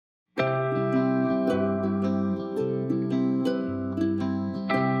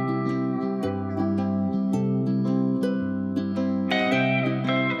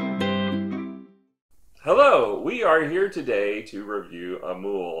Hello, we are here today to review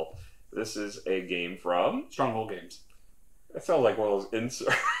Amul. This is a game from Stronghold Games. That sounds like one of those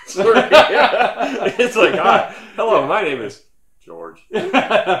inserts. It's like, hi, hello, my name is George.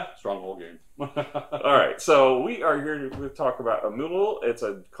 Stronghold Games. All right, so we are here to talk about Amul. It's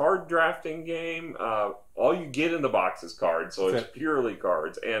a card drafting game. All you get in the box is cards, so it's purely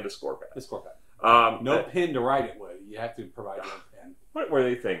cards and a score pad. A score pad. No pen to write it with. You have to provide your pen. What were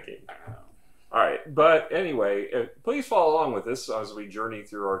they thinking? I don't know. All right, but anyway, please follow along with us as we journey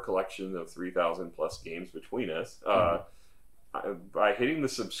through our collection of 3,000 plus games between us by hitting the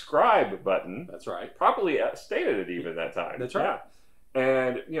subscribe button. That's right. Properly stated it even that time. That's right. Yeah.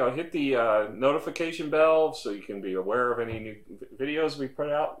 And, hit the notification bell so you can be aware of any new videos we put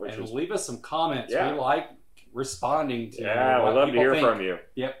out. And leave us some comments. Yeah. We like responding to Yeah, we'd love to hear from you.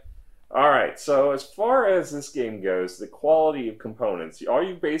 Yep. All right, so as far as this game goes, the quality of components, all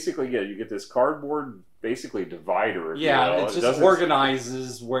you basically get, you get this cardboard, basically divider. Yeah, it just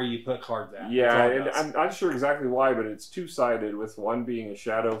organizes where you put cards at. Yeah, and I'm not sure exactly why, but it's two-sided, with one being a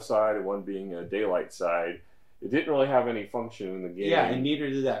shadow side and one being a daylight side. It didn't really have any function in the game. Yeah, and neither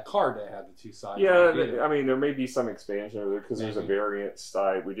did that card that had the two sides. Yeah, I mean, there may be some expansion over there because there's a variant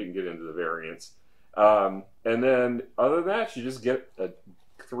side. We didn't get into the variants. And then, other than that, you just get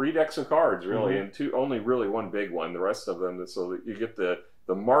 3 decks of cards, really, and only really one big one. The rest of them, so that you get the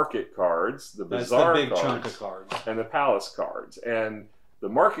market cards, the bazaar That's the big cards, chunk of cards, and the palace cards. And the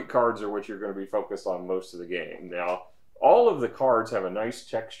market cards are what you're going to be focused on most of the game. Now, all of the cards have a nice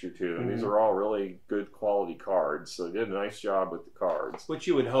texture to them. These are all really good quality cards, so they did a nice job with the cards. Which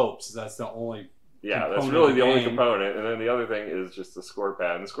you would hope, so that's the only that's really the only component. And then the other thing is just the score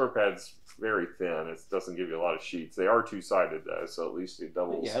pad. And the score pad's very thin. It doesn't give you a lot of sheets. They are two-sided, though, so at least it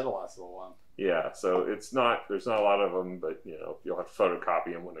doubles. Yeah, it'll last a little while. Yeah, so there's not a lot of them, but you'll have to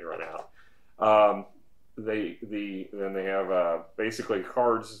photocopy them when they run out. Then they have basically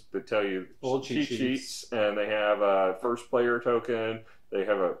cards that tell you cheat sheets, and they have a first player token. They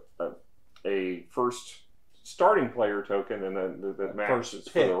have a first starting player token, and then that matches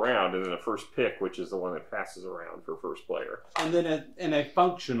for the round, and then a first pick, which is the one that passes around for first player. And then a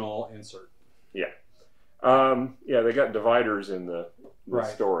functional insert. Yeah. They got dividers in the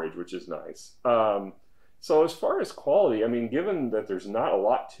storage, which is nice. So as far as quality, I mean, given that there's not a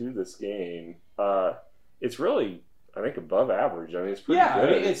lot to this game, it's really, I think, above average. I mean, it's pretty good.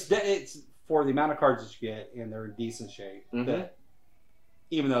 I mean, it's for the amount of cards that you get, and they're in decent shape. That,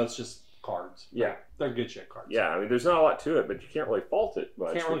 even though it's just cards. Yeah. They're good shit cards. Yeah, I mean, there's not a lot to it, but you can't really fault it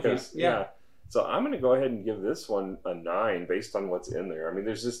much. So I'm going to go ahead and give this one a 9 based on what's in there. I mean,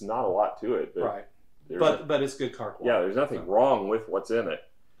 there's just not a lot to it. But but it's good card quality. Yeah, there's nothing wrong with what's in it.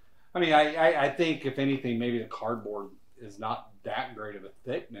 I mean, I think, if anything, maybe the cardboard is not that great of a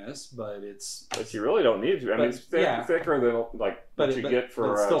thickness, but it's... But you really don't need to. I mean, it's thicker than what you get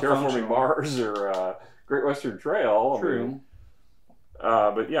for Terraforming Mars or Great Western Trail. True.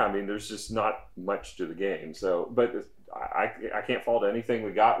 But yeah, I mean, there's just not much to the game. So, but I can't fault anything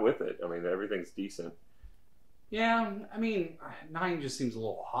we got with it. I mean, everything's decent. Yeah, I mean, 9 just seems a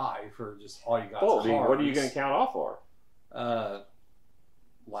little high for just all you got. Well, what are you going to count off for?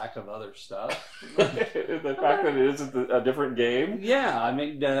 Lack of other stuff. The fact that it isn't a different game? Yeah, I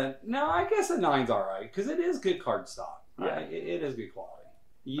mean, no, I guess a 9's all right, because it is good card stock. Yeah. It is good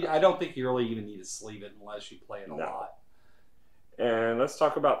quality. I don't think you really even need to sleeve it unless you play it a lot. And let's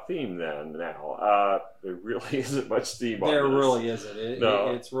talk about theme then now. There really isn't much theme on this. There really isn't.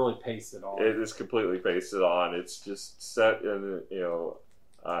 It's really pasted on. It is completely pasted on. It's just set in,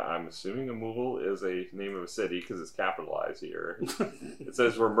 I'm assuming Amul is a name of a city because it's capitalized here. It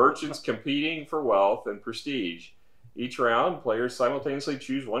says, we're merchants competing for wealth and prestige. Each round, players simultaneously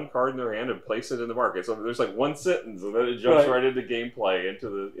choose one card in their hand and place it in the market. So there's like one sentence, and then it jumps right into gameplay,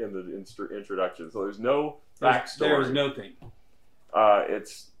 in the introduction. So there's no backstory. There's no thing.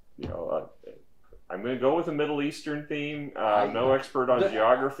 It's, I'm going to go with a Middle Eastern theme. I'm no expert on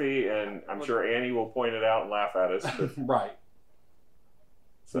geography, and I'm sure Annie will point it out and laugh at us. But, right.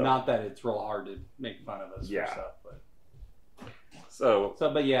 So. Not that it's real hard to make fun of us for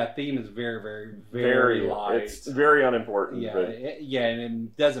stuff, but yeah, theme is very, very, very light. It's very unimportant. Yeah, and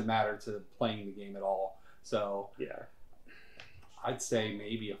it doesn't matter to playing the game at all. So yeah, I'd say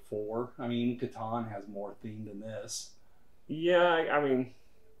maybe a 4. I mean, Catan has more theme than this. Yeah, I mean,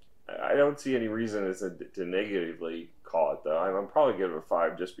 I don't see any reason to negatively call it, though. I'm probably give it a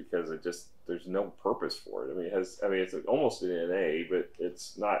 5 just because there's no purpose for it. I mean, it's almost an NA, but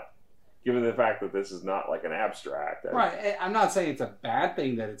it's not given the fact that this is not like an abstract. Right. I'm not saying it's a bad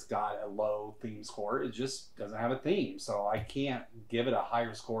thing that it's got a low theme score. It just doesn't have a theme, so I can't give it a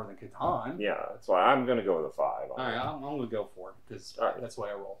higher score than Catan. Yeah, that's why I'm going to go with a 5. All right, I'm going to go for it because that's the way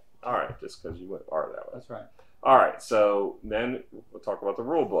I roll. All right, just because you are that way. That's right. All right, so then we'll talk about the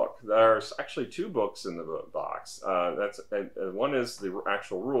rule book. There's actually 2 books in the box. One is the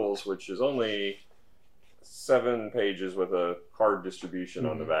actual rules, which is only 7 pages with a card distribution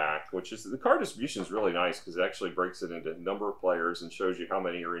on the back, which is the card distribution is really nice because it actually breaks it into number of players and shows you how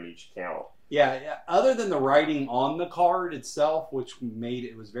many are in each count. Yeah. Other than the writing on the card itself, which made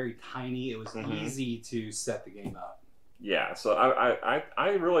it was very tiny, it was easy to set the game up. Yeah, so I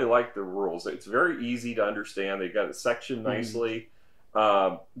really like the rules. It's very easy to understand. They got it sectioned nicely.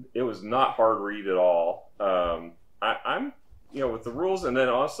 It was not hard read at all. I'm with the rules, and then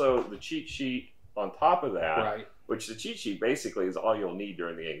also the cheat sheet on top of that, which the cheat sheet basically is all you'll need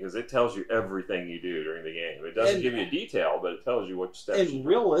during the game because it tells you everything you do during the game. It doesn't give you detail, but it tells you what steps. And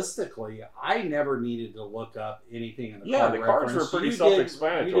realistically, I never needed to look up anything in the card. Yeah, the cards were pretty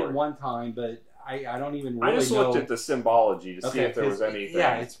self-explanatory. You did one time, but I don't even really know. I just looked at the symbology to see if there was anything.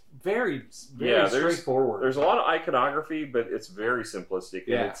 Yeah, it's very straightforward. There's a lot of iconography, but it's very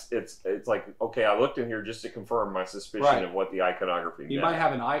simplistic. And it's like, okay, I looked in here just to confirm my suspicion of what the iconography meant. You might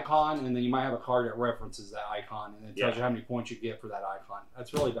have an icon, and then you might have a card that references that icon, and it tells you how many points you get for that icon.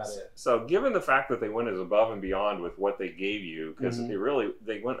 That's really about it. So given the fact that they went as above and beyond with what they gave you, because they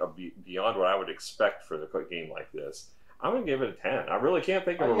went beyond what I would expect for the game like this, I'm going to give it a 10. I really can't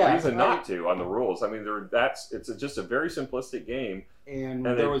think of a reason not to on the rules. I mean, it's just a very simplistic game. And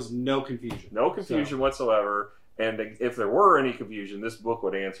there was no confusion. No confusion whatsoever. And if there were any confusion, this book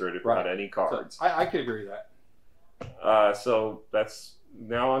would answer it if it had any cards. So I could agree with that. So that's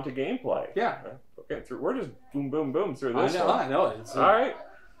now on to gameplay. Yeah. Okay, we're just boom, boom, boom through this I know. It's all right.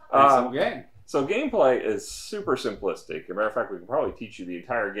 Simple game. So gameplay is super simplistic. As a matter of fact, we can probably teach you the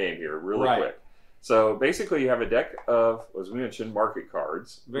entire game here really quick. So basically, you have a deck of, as we mentioned, market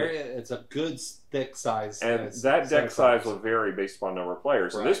cards. It's a good thick size. And that deck size will vary based upon number of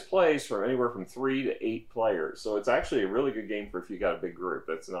players. So this plays from anywhere from 3 to 8 players. So it's actually a really good game for if you got a big group.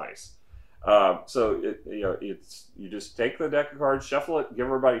 That's nice. You just take the deck of cards, shuffle it, give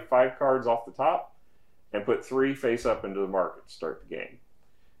everybody 5 cards off the top, and put 3 face up into the market to start the game.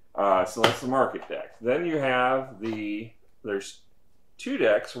 So that's the market deck. Then you have there's 2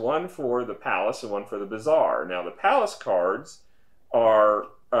 decks, one for the Palace and one for the Bazaar. Now, the Palace cards are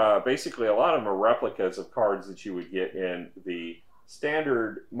basically a lot of them are replicas of cards that you would get in the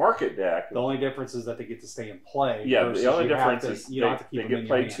standard market deck. The only difference is that they get to stay in play. Yeah, the only difference is they get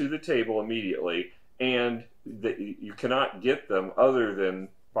played to the table immediately, and you cannot get them other than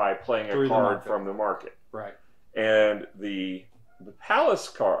by playing a card from the market. Right. And the Palace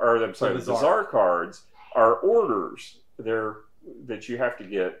card, or I'm sorry, the Bazaar cards are orders. That you have to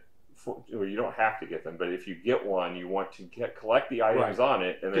get. Well, you don't have to get them, but if you get one, you want to collect the items on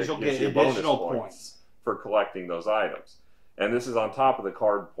it, and then it gives you bonus points for collecting those items. And this is on top of the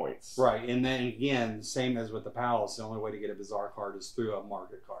card points. Right, and then again, same as with the Palace, the only way to get a Bazaar card is through a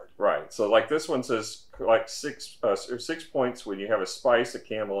market card. Right, so like this one says collect 6 points when you have a spice, a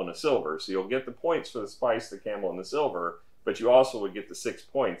camel, and a silver. So you'll get the points for the spice, the camel, and the silver, but you also would get the 6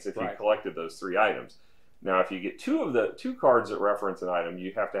 points if you collected those 3 items. Now, if you get 2 cards that reference an item,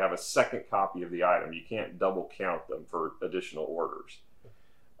 you have to have a second copy of the item. You can't double count them for additional orders.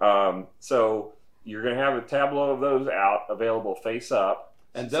 So you're going to have a tableau of those out, available face up.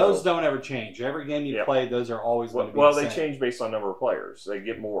 And those don't ever change. Every game you play, those are always going to be the same. They change based on number of players. They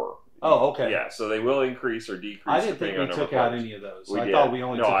get more. Oh, okay. Yeah, so they will increase or decrease. I didn't think we took out any of those. I thought we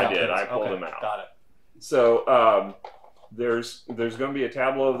only took out I did. I pulled them out. Got it. So there's going to be a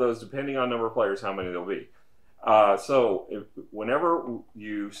tableau of those depending on number of players, how many there'll be. Whenever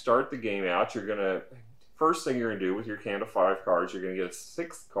you start the game out, first thing you're going to do with your can of 5 cards, you're going to get a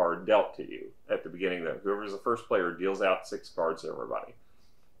 6th card dealt to you at the beginning. Whoever's the first player deals out 6 cards to everybody.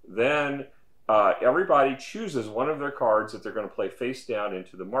 Then everybody chooses one of their cards that they're going to play face down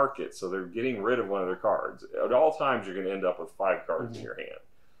into the market. So they're getting rid of one of their cards. At all times, you're going to end up with 5 cards in your hand.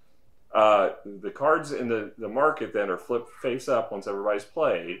 The cards in the market then are flipped face up once everybody's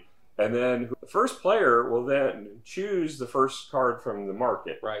played. And then the first player will then choose the first card from the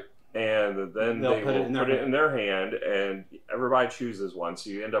market. Right. And then they will put it in their hand, and everybody chooses one. So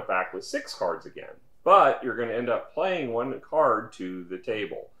you end up back with 6 cards again. But you're going to end up playing one card to the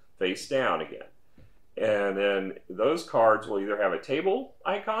table, face down again. And then those cards will either have a table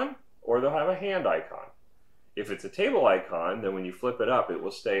icon or they'll have a hand icon. If it's a table icon, then when you flip it up, it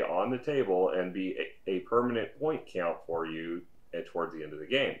will stay on the table and be a permanent point count for you towards the end of the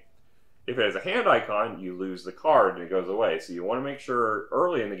game. If it has a hand icon, you lose the card and it goes away. So you want to make sure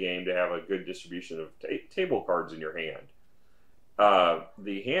early in the game to have a good distribution of table cards in your hand.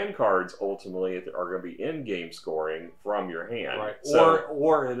 The hand cards ultimately are going to be in-game scoring from your hand. Right. So,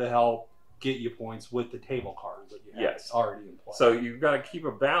 or it'll help get you points with the table cards that you have already in play. So you've got to keep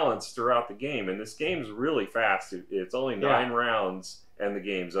a balance throughout the game. And this game's really fast. It's only 9 rounds and the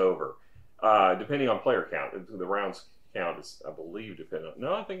game's over. Depending on player count. The rounds count is, I believe, dependent on...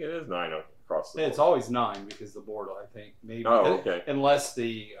 No, I think it is 9 across the board. It's always 9 because the board, I think, maybe... Oh, okay. Unless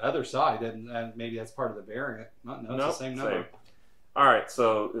the other side, and maybe that's part of the variant. No, it's the same number. Same. All right,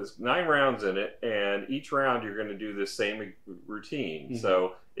 so there's 9 rounds in it, and each round you're going to do this same routine. Mm-hmm.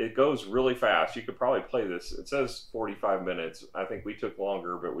 So it goes really fast. You could probably play this. It says 45 minutes. I think we took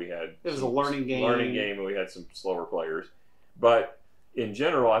longer, but we had... It was a learning game. And we had some slower players. But in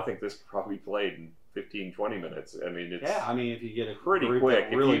general, I think this could probably be played in 15, 20 minutes. I mean, it's if you get a pretty quick.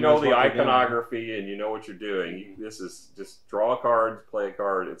 If you know the iconography and you know what you're doing, this is just draw a card, play a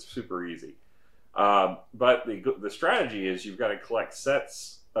card. It's super easy. But the strategy is you've got to collect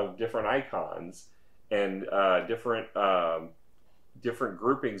sets of different icons and different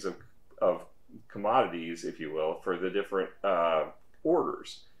groupings of commodities, if you will, for the different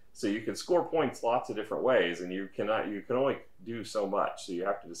orders. So you can score points lots of different ways, and you can only do so much. So you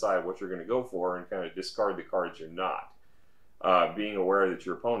have to decide what you're going to go for and kind of discard the cards you're not, being aware that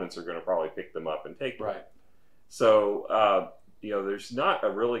your opponents are going to probably pick them up and take them. Right. So there's not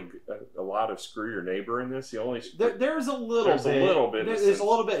a lot of screw your neighbor in this. There's a little bit. There's a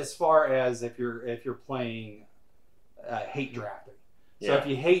little bit as far as if you're playing hate drafting. So if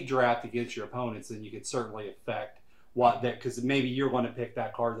you hate draft against your opponents, then you could certainly affect because maybe you're going to pick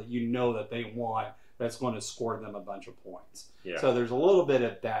that card that you know that they want that's going to score them a bunch of points. Yeah. So there's a little bit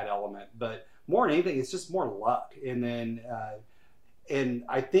of that element, but more than anything, it's just more luck. And then and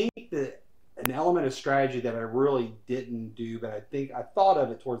I think that an element of strategy that I really didn't do, but I thought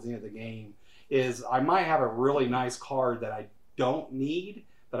of it towards the end of the game, is I might have a really nice card that I don't need,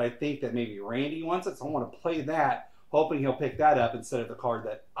 but I think that maybe Randy wants it, so I want to play that, hoping he'll pick that up instead of the card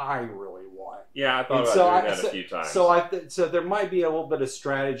that I really want. Yeah, I thought about doing that a few times. So there might be a little bit of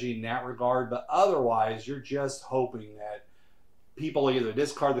strategy in that regard, but otherwise you're just hoping that people either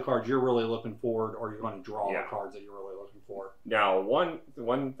discard the cards you're really looking for, or you're going to draw the cards that you're really looking for. Now,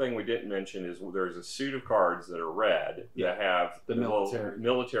 one thing we didn't mention is there's a suit of cards that are red that have the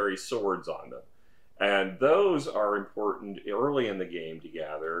military swords on them. And those are important early in the game to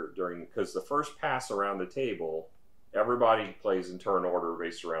gather because the first pass around the table, everybody plays in turn order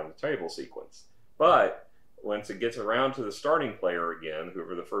based around the table sequence. But once it gets around to the starting player again,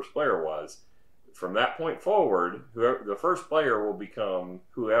 whoever the first player was, from that point forward, the first player will become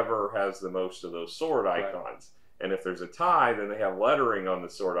whoever has the most of those sword icons. And if there's a tie, then they have lettering on the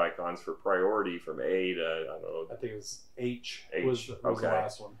sword icons for priority from A to, I don't know. I think it was H. Was the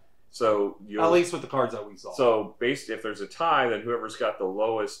last one. So at least with the cards that we saw. So if there's a tie, then whoever's got the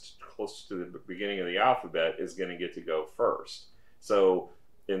lowest close to the beginning of the alphabet is going to get to go first. So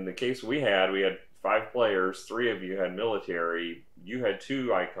in the case we had 5 players, 3 of you had military. You had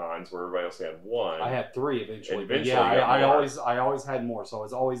 2 icons where everybody else had 1. I had 3 eventually. I always had more, so I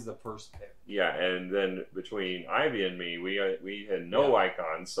was always the first pick. Yeah, and then between Ivy and me, we had no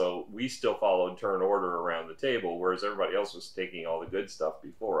icons, so we still followed turn order around the table, whereas everybody else was taking all the good stuff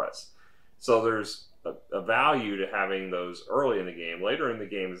before us. So there's a value to having those early in the game. Later in the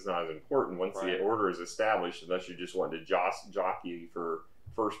game is not as important once the order is established, unless you just want to jockey for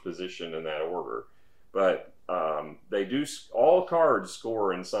first position in that order. But they do. All cards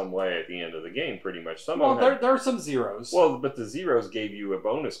score in some way at the end of the game, pretty much. There are some zeros. Well, but the zeros gave you a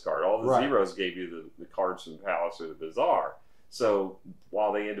bonus card. All the zeros gave you the cards from Palace or the Bazaar. So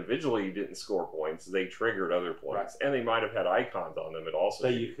while they individually didn't score points, they triggered other points, and they might have had icons on them. It also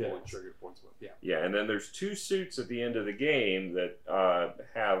that you could trigger points with. Yeah, and then there's 2 suits at the end of the game that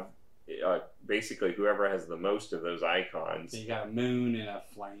have. Basically, whoever has the most of those icons. So you got a moon and a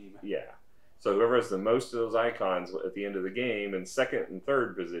flame. Yeah. So whoever has the most of those icons at the end of the game in second and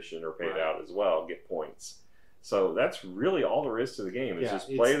third position are paid out as well, get points. So that's really all there is to the game. It's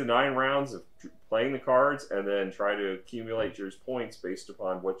just play the 9 rounds of playing the cards and then try to accumulate your points based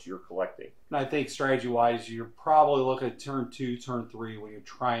upon what you're collecting. And I think strategy-wise, you're probably looking at turn 2, turn 3 when you're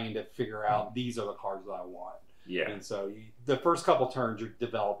trying to figure out these are the cards that I want. Yeah. And so the first couple turns, you're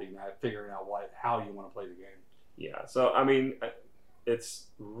developing that, figuring out how you want to play the game. Yeah. So, I mean, it's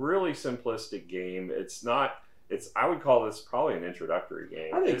really simplistic game. I would call this probably an introductory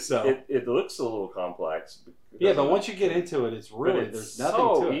game. I think so. It looks a little complex. Yeah, but once you get into it, there's nothing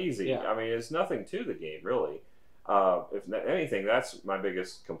to it. So easy. Yeah. I mean, there's nothing to the game, really. if anything, that's my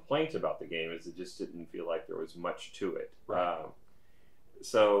biggest complaint about the game, is it just didn't feel like there was much to it. Right.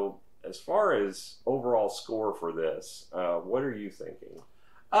 So as far as overall score for this, what are you thinking?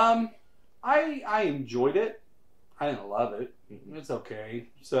 I enjoyed it. I didn't love it. It's okay.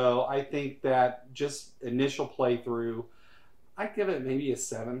 So I think that just initial playthrough, I'd give it maybe a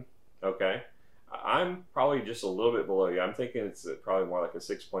 7. Okay. I'm probably just a little bit below you. I'm thinking it's probably more like a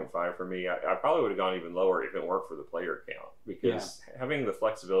 6.5 for me. I probably would have gone even lower if it weren't for the player count, because having the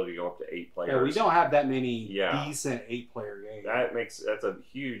flexibility to go up to 8 players. Yeah, we don't have that many decent 8-player games. That's a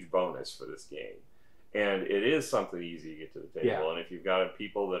huge bonus for this game. And it is something easy to get to the table. Yeah. And if you've got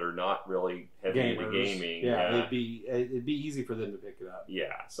people that are not really heavy into gaming, it'd be easy for them to pick it up.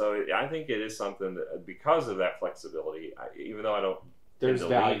 Yeah, so I think it is something that, because of that flexibility, even though I don't tend to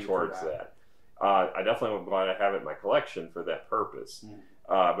lean towards that, I definitely would glad to have it in my collection for that purpose.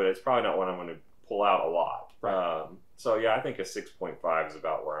 But it's probably not one I'm going to pull out a lot. Right. So yeah, I think a 6.5 is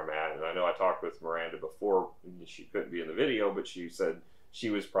about where I'm at. And I know I talked with Miranda before. She couldn't be in the video, but she said she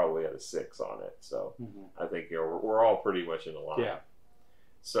was probably at a 6 on it. So I think we're all pretty much in line. Yeah.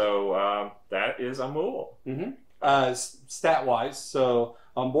 So that is Amul. Stat-wise, so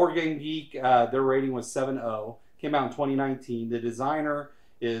on Board Game Geek, their rating was 7.0. Came out in 2019. The designer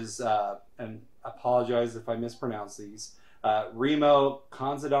is, and I apologize if I mispronounce these, Remo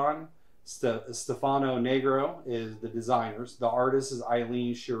Conzadon. Stefano Negro is the designers. The artist is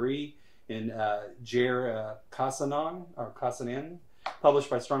Eileen Cherie and Jer Casanan. Published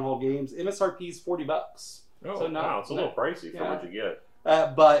by Stronghold Games. MSRP is $40. Oh, so wow, it's a little pricey for what you get.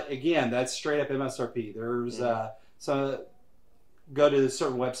 But again, that's straight up MSRP. There's so go to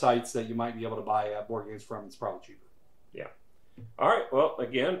certain websites that you might be able to buy board games from. It's probably cheaper. Yeah. All right. Well,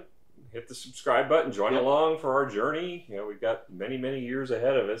 again, hit the subscribe button. Join along for our journey. You know, we've got many years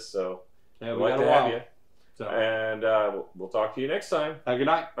ahead of us, so we'd like to have you. So. And we'll talk to you next time. Have a good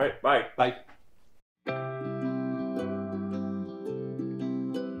night. All right. Bye. Bye.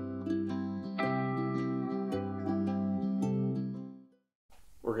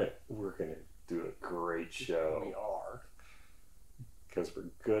 We're gonna do a great show. We are, because we're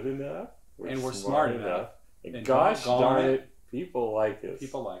good enough, and we're smart enough, and gosh darn it, people like us.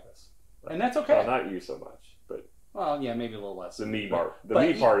 People like us, and that's okay. Well, not you so much, but yeah, maybe a little less. The me part,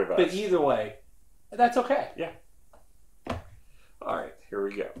 part of us. But either way, that's okay. Yeah. All right, here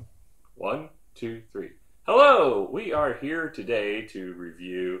we go. 1, 2, 3. Hello, we are here today to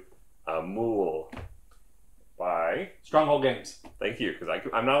review Amul by Stronghold Games. Thank you, because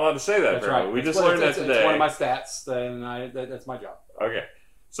I'm not allowed to say that. That's right. We just learned that today. It's one of my stats, and that's my job. Okay,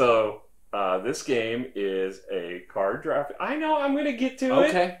 so this game is a card draft. I know, I'm going to get to it.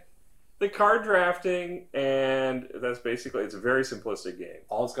 Okay. The card drafting, and that's basically, it's a very simplistic game.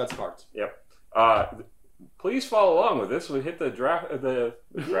 All it's got is cards. Yep. Please follow along with this. We hit the draft. The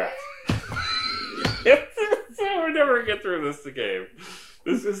draft. We're never going to get through this game.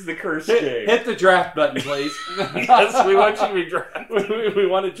 This is the cursed game. Hit the draft button, please. Yes, we want you to be drafted. We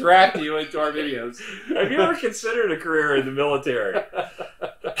want to draft you into our videos. Have you ever considered a career in the military?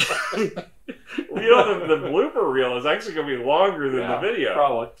 You know, the blooper reel is actually going to be longer than the video.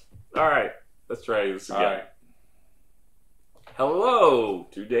 Probably. All right, let's try this again. All right. Hello.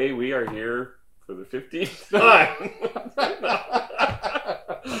 Today we are here for the 15th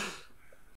time.